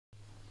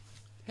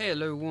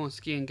Hello once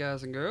again,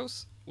 guys and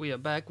girls. We are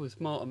back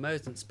with more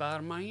Amazing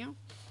Spider-Man.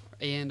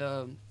 And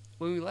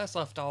when we last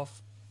left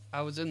off,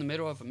 I was in the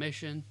middle of a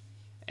mission,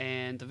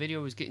 and the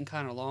video was getting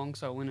kind of long,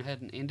 so I went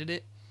ahead and ended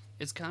it.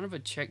 It's kind of a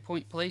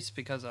checkpoint place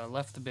because I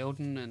left the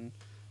building and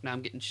now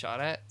I'm getting shot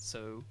at,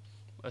 so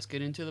let's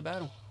get into the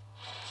battle.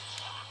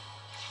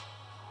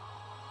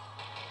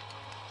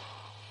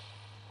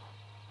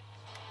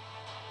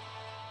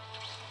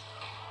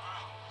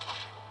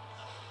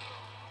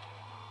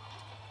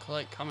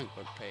 Collect comic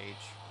book page.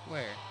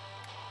 Where?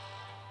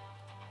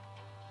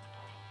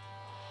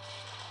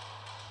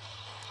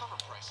 Cover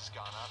price has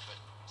gone up, but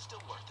still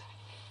worth it.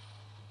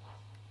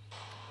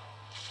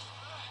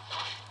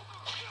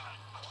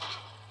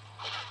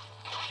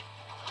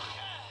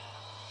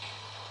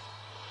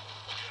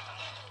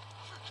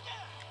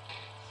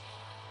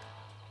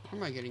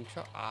 Where am I getting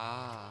shot?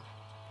 Ah.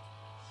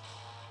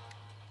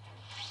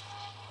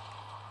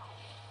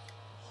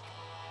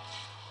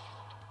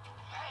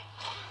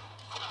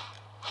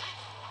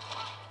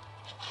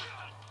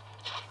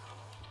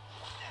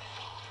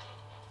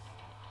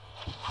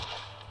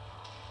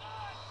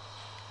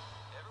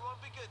 Everyone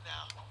be good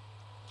now.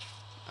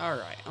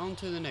 Alright, on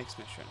to the next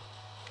mission.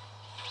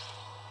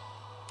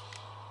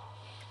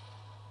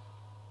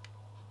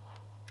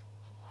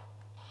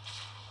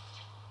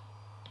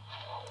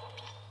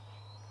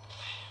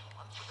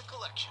 One for the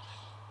collection.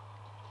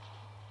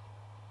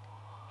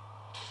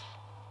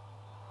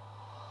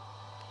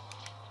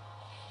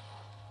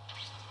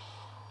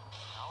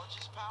 Knowledge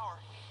is power.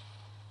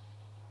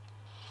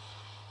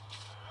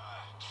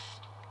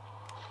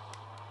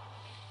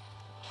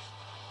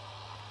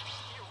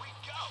 Here we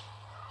go.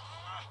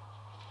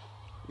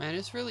 Man,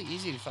 it's really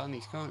easy to find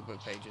these comic book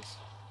pages.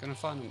 Gonna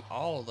find them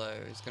all though,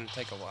 it's gonna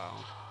take a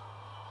while.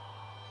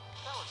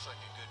 That looks like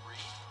a good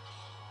read.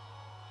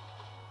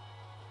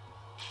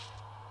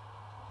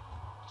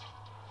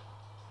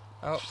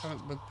 Oh,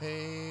 comic book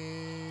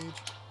page.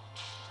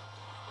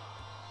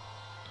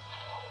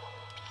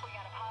 We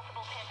got a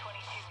possible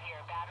 1022 here.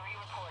 Battery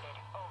reported.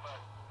 Over.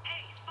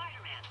 Hey,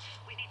 Spider-Man.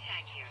 We need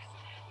tag here.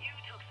 You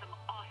took some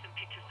awesome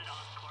pictures at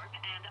Oscorp,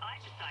 and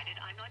I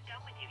decided I'm not done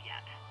with you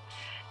yet.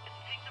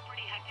 Things are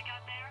pretty hectic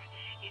out there.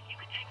 If you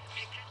could take some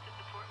pictures to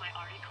support my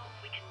articles,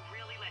 we can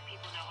really let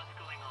people know what's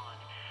going on.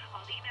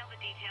 I'll email the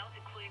details,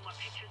 including what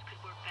pictures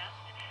could work best.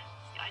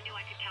 I knew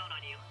I could count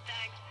on you.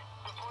 Thanks.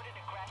 Reported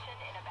aggression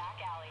in a back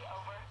alley.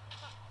 Over.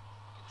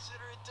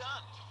 Consider it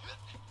done.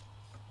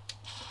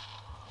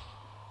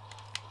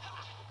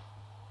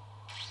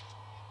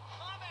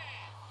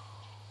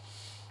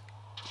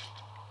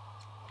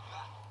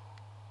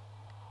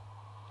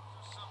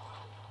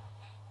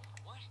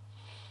 What?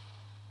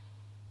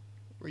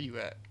 Where you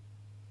at?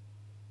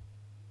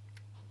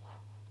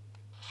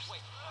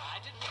 Wait,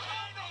 I didn't mean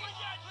that.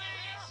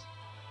 Please.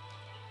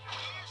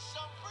 Here's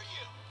some for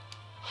you.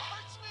 It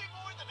hurts me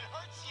more than it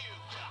hurts you.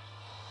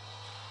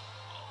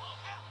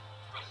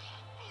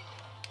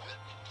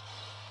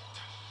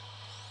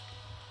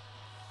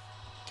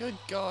 Good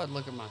God,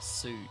 look at my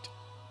suit.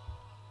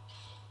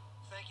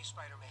 Thank you,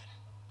 Spider-Man.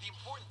 The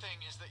important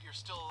thing is that you're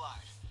still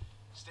alive.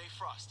 Stay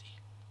frosty.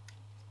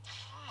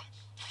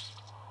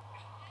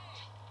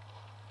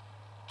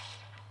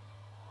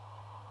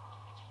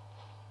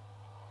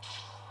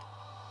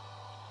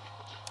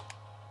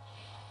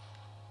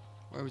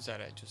 Where was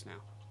that at just now?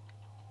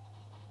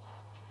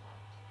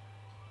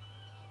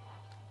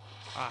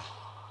 Ah,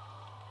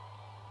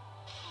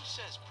 Who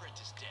says print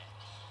is dead?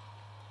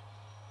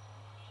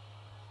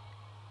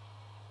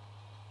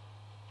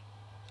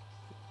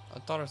 I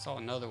thought I saw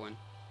another one.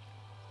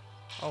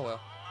 Oh well.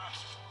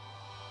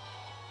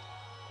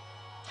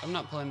 I'm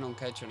not planning on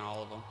catching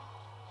all of them.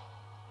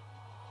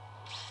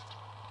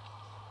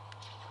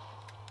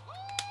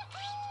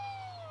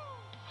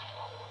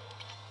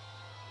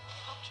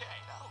 Okay,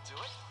 that'll do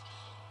it.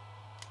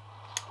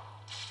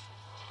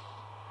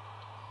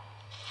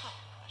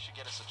 I should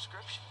get a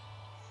subscription.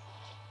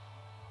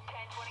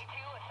 1022.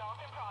 Assault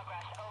in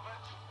progress. Over.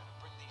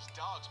 Bring these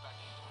dogs back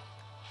in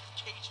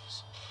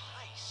cages.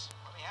 Nice.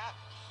 Let me have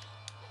it.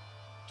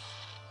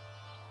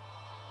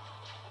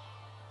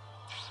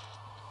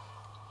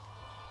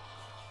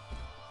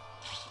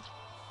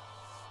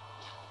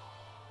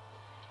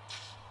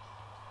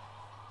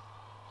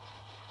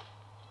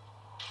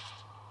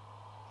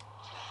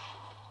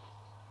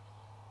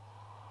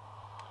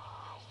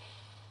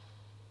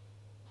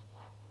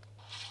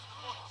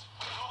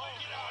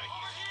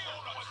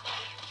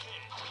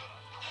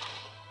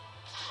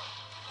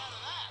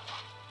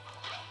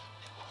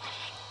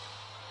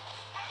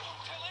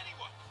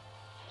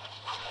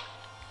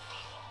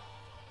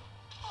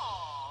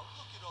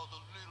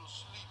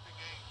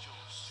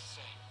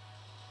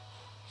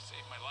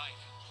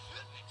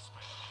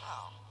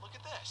 Wow, look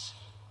at this.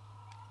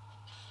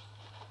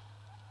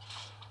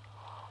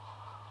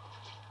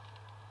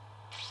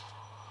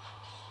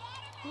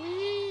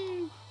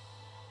 Whee!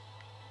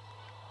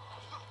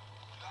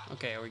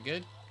 Okay, are we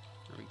good?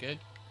 Are we good?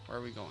 Where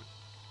are we going?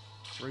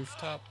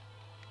 Rooftop?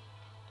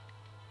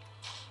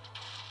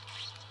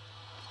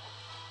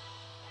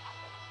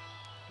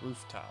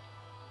 rooftop.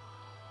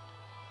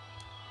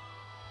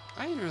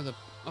 I enter the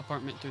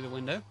apartment through the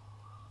window.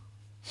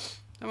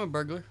 I'm a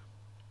burglar.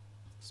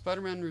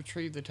 Spider-Man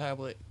retrieved the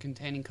tablet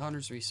containing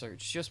Connor's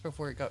research just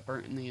before it got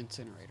burnt in the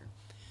incinerator.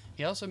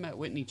 He also met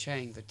Whitney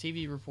Chang, the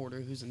TV reporter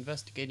who's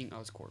investigating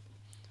Oscorp.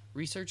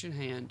 Research in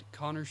hand,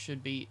 Connor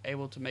should be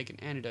able to make an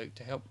antidote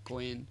to help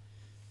Gwen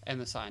and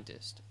the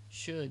scientist.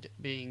 Should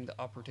being the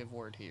operative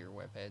word here,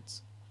 webheads.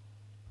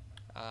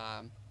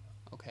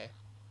 Okay.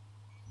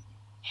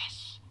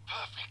 Yes,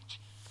 perfect.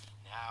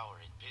 Now we're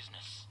in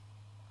business.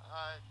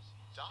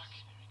 Doc?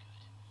 Very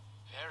good.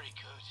 Very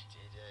good.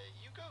 Did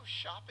you go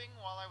shopping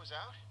while I was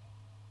out?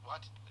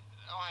 What?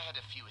 Oh, I had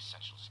a few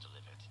essentials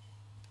delivered.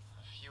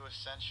 A few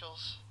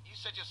essentials? You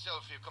said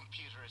yourself your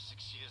computer is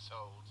 6 years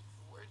old.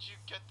 Where'd you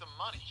get the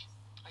money?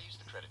 I used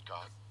the credit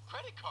card.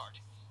 Credit card?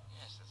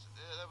 Yes,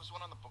 there was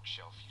one on the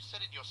bookshelf. You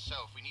said it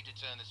yourself. We need to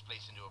turn this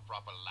place into a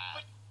proper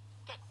lab.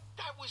 But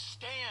that was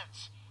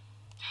Stan's.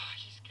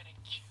 He's gonna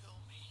kill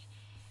me.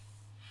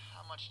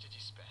 How much did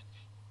you spend?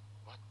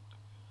 What?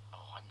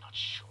 Oh, I'm not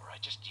sure. I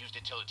just used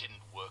it till it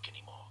didn't work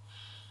anymore.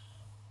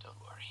 Don't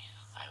worry.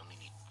 I only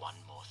need one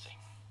more thing.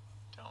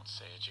 Don't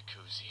say a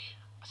jacuzzi.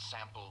 A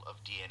sample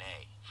of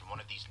DNA from one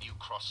of these new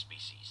cross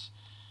species.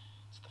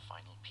 It's the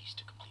final piece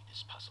to complete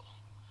this puzzle.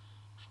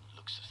 From the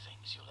looks of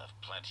things, you'll have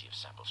plenty of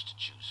samples to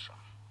choose from.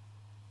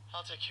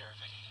 I'll take care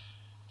of it.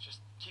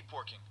 Just keep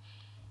working.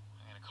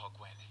 I'm gonna call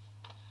Gwen.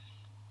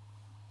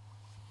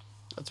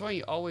 That's why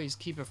you always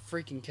keep a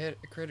freaking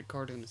credit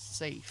card in a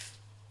safe.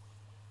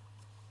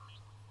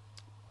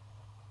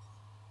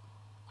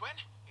 Gwen,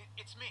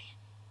 it's me.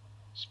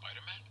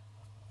 Spider-Man?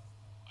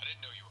 I didn't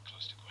know you were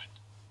close to Gwen.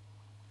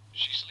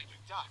 She's sleeping.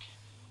 Doc,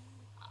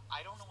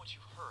 I don't know what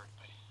you heard,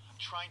 but I'm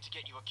trying to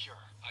get you a cure.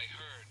 I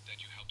heard that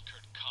you helped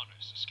Kurt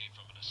Connors escape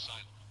from an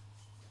asylum.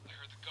 I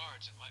heard the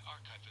guards at my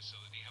archive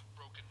facility have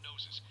broken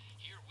noses.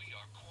 Here we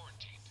are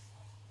quarantined.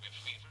 We have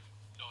fever,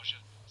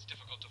 nausea, it's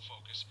difficult to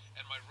focus,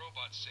 and my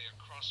robots say a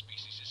cross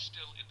species is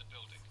still in the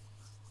building.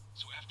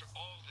 So after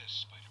all this,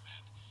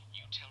 Spider-Man,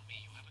 you tell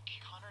me you have a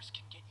cure. Connors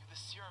can get you the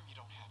serum you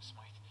don't have,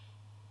 Smythe.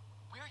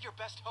 We're your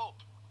best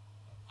hope.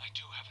 I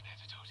do have an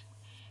antidote,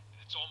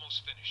 and it's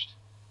almost finished.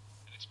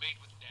 And it's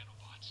made with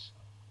nanobots.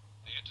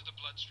 They enter the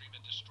bloodstream and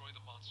destroy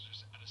the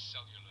monsters at a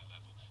cellular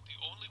level. The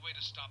only way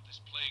to stop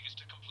this plague is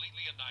to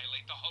completely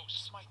annihilate the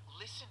host. Smythe,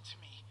 listen to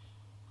me.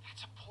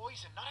 That's a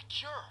poison, not a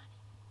cure.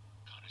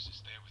 Connors is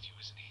there with you,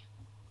 isn't he?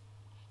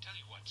 Tell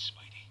you what,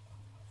 Spidey.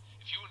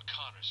 If you and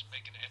Connors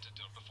make an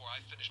antidote before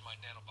I finish my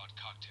nanobot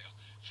cocktail,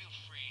 feel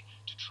free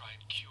to try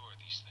and cure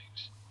these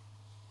things.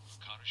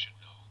 Connors should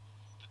know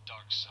the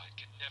dark side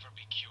can never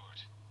be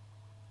cured.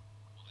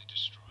 Only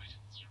destroyed.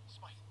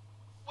 Smythe,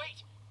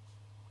 wait!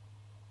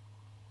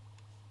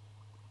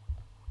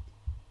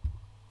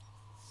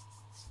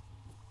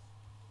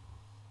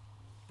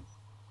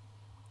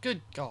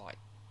 Good God.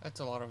 That's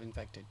a lot of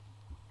infected.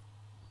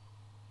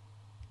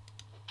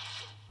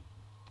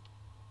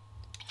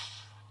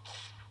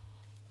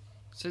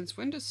 Since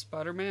when does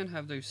Spider-Man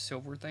have those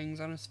silver things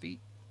on his feet?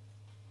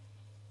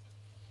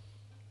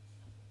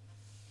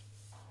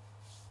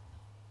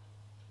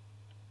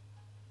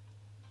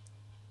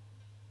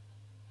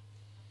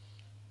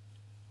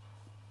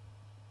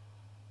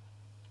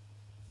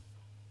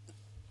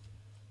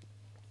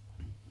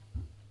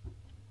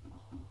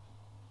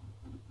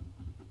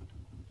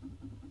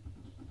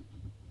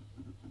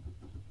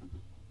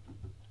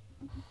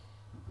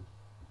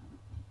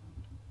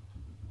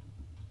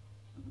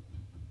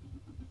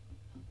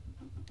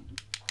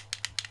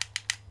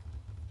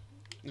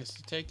 This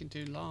is taking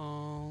too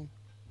long.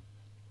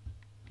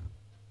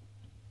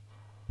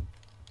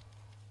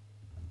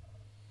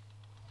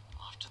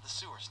 Off to the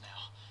sewers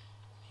now.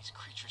 These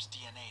creatures'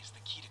 DNA is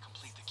the key to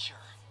complete the cure.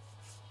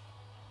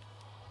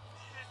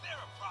 Is there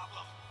a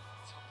problem?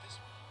 Let's hope this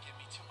won't give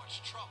me too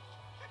much trouble.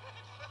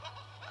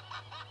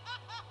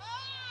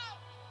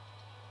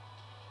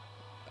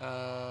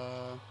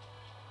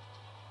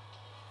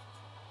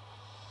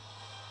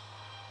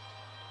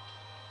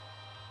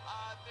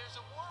 There's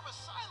a warm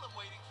asylum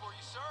waiting for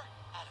you, sir.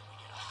 How did we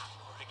get off the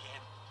floor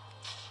again?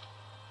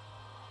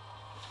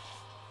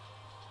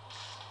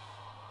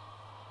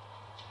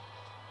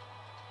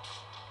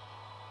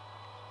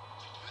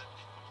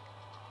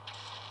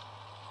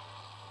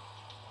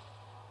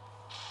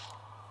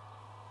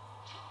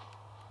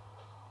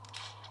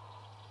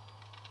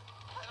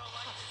 I don't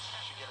like this.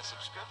 You should get a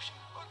subscription.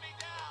 Put me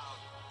down.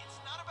 It's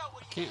not about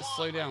what you Can't want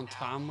slow down right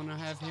now. time when I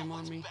have It's about him on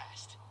what's me.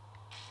 best.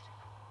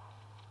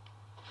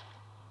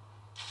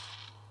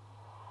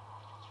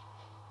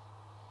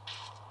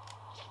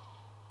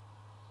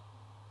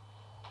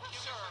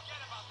 Sir,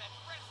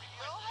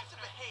 you'll have to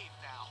behave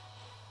now.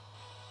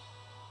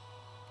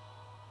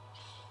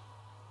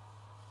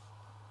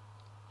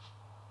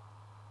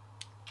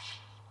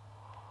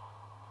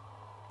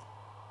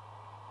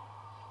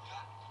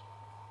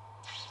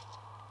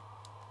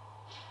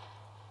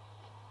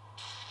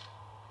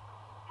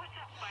 What's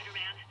up,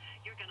 Spider-Man?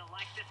 You're gonna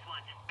like this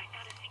one. I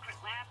found a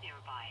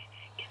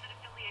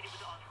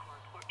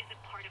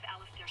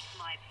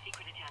client's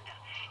secret agenda.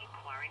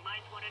 Inquiring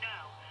minds want to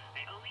know.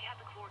 I only have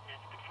the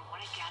coordinates, but from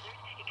what I gathered,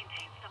 it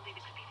contains something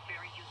that could be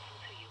very useful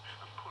to you.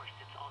 Of course,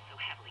 it's also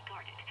heavily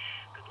guarded.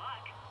 Good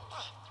luck.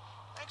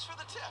 Thanks for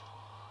the tip.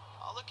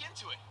 I'll look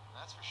into it,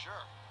 that's for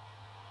sure.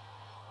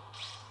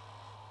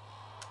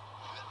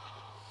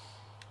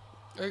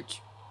 Ouch.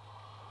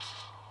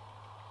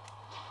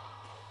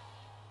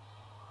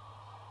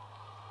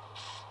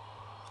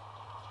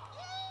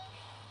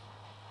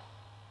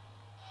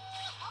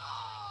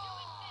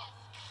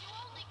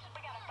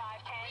 We got a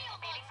 510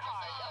 speeding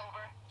cars,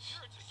 over.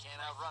 You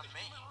can't outrun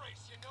me.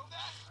 You know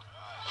that?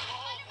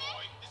 Oh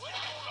boy, this is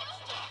hold up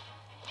stuff.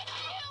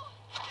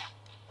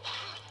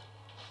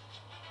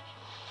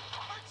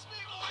 Hurts me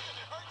more than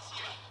it hurts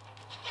you.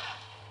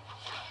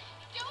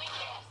 Doing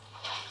this!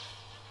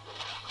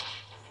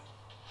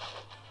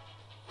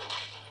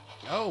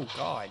 Oh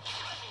God.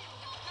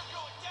 You're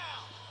going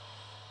down.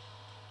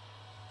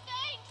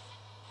 Thanks!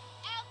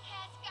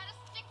 Outcasts gotta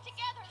stick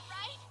together,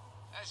 right?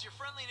 As your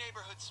friendly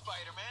neighborhood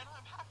Spider-Man,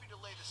 I'm happy to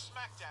lay the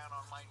smackdown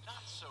on my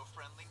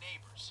not-so-friendly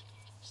neighbors.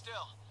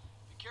 Still,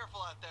 be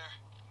careful out there.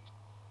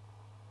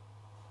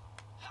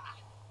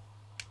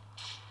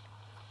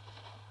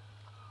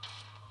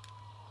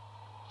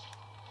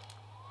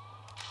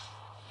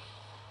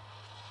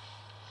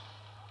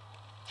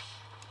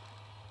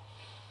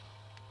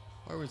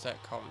 Where was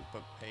that comic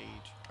book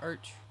page?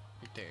 Arch,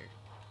 right there.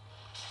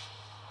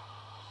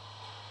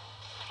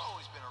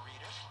 Always been a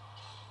reader.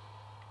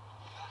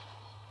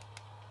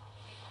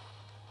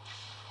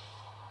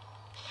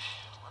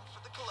 One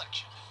for the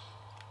collection.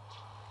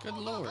 Good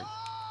Lord.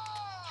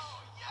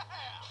 Oh, yeah!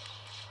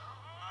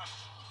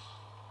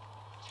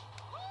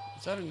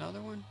 Is that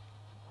another one?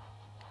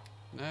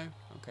 No?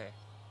 Okay.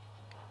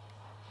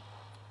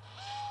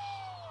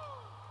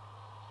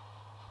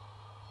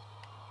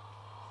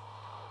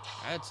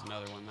 That's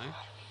another one there. Wow,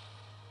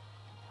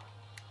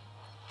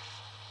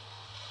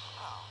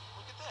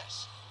 look at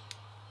this.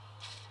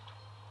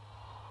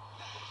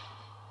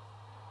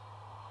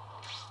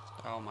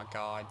 Oh my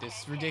God,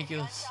 this is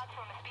ridiculous. Gunshots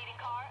from a speeding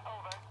car,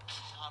 over.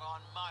 Not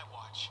on my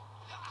watch.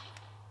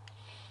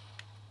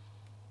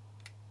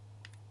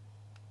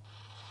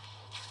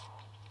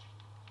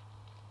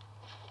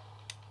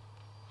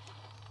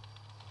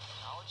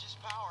 Knowledge is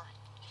power.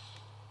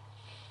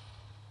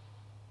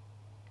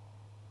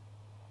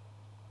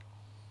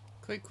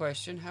 Quick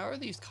question, how are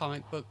these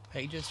comic book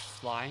pages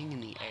flying in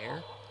the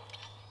air Okay,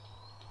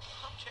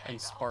 and that'll do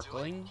it.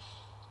 sparkling?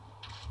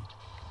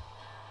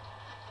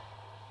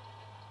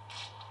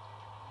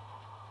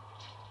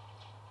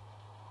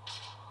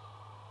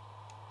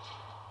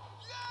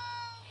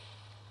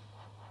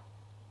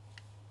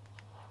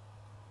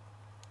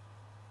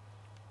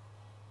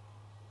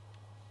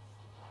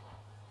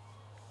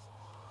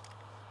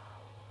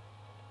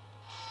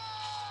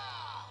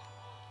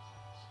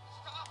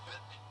 Stop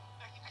it!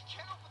 I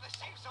can't open the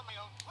safes on my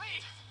own,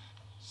 please!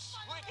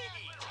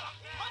 Sweetie!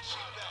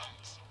 Punching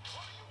bags!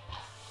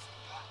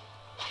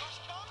 First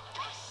come,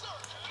 first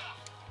served!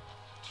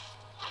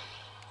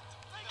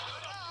 Think of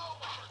it now!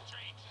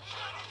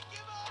 Ready to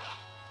give up?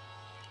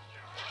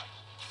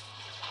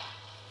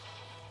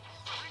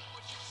 Reap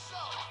what you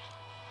sow!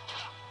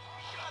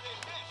 Gotta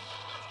admit,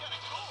 it's kinda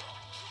cool!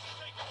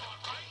 Take it on,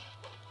 right?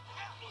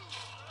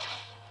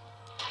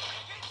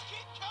 Kids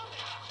keep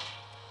coming!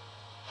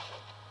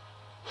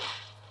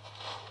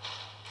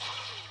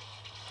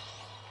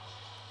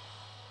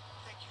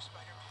 Thank you,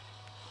 Spider-Man.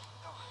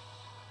 Oh,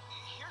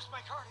 here's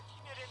my card if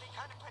you need any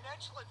kind of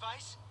financial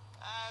advice.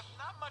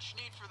 Not much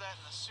need for that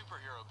in the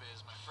superhero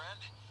biz, my friend.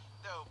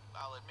 Though,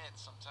 I'll admit,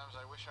 sometimes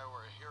I wish I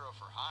were a hero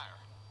for hire.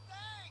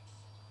 Thanks!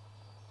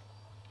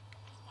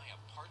 My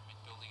apartment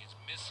building is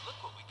missing. Look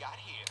what we got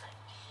here.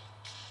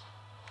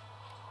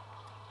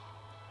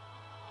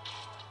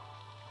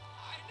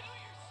 I know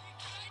your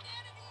secret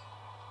identity.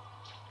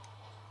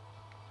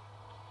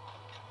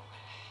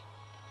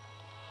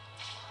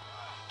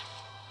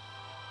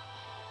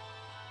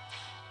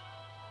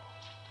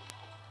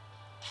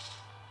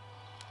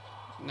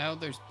 Now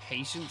there's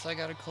patience I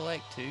gotta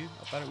collect too.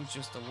 I thought it was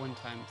just a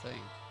one-time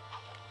thing.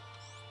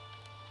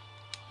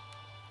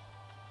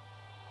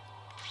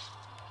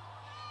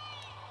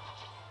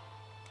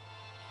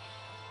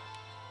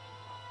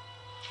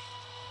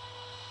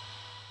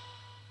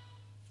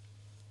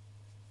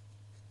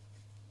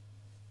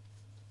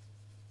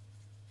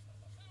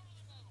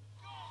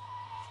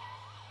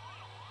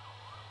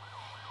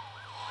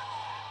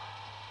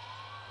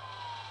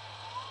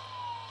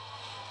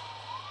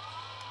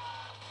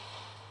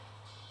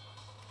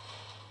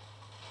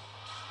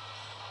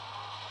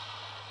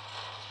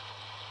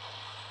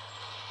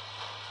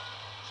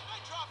 Should I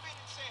drop in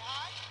and say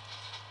hi?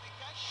 I think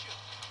I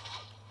should.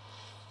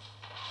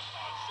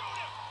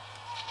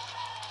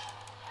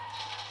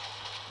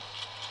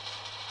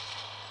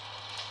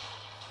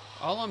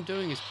 All I'm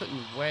doing is putting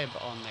web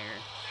on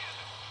there.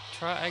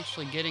 Try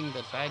actually getting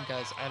the bad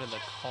guys out of the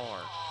car.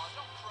 Aw,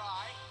 don't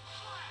cry.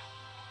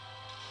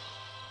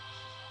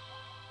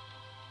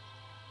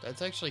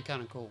 That's actually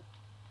kind of cool.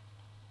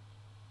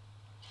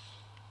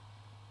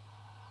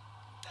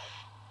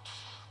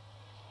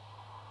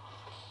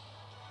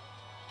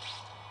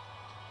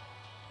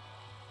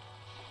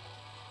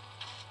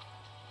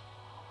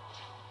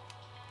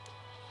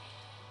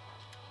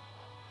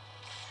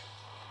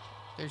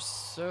 There's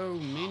so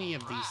many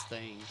of these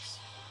things.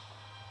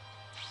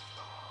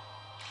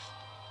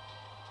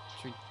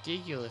 It's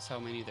ridiculous how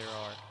many there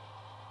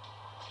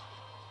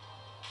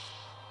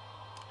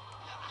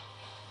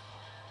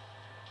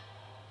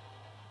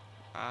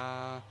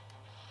are.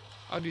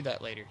 I'll do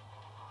that later.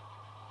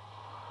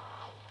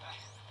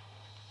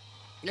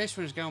 This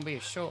one's gonna be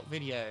a short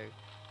video.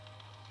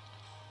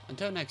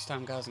 Until next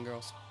time, guys and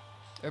girls.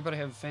 Everybody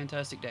have a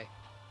fantastic day.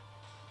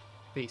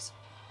 Peace.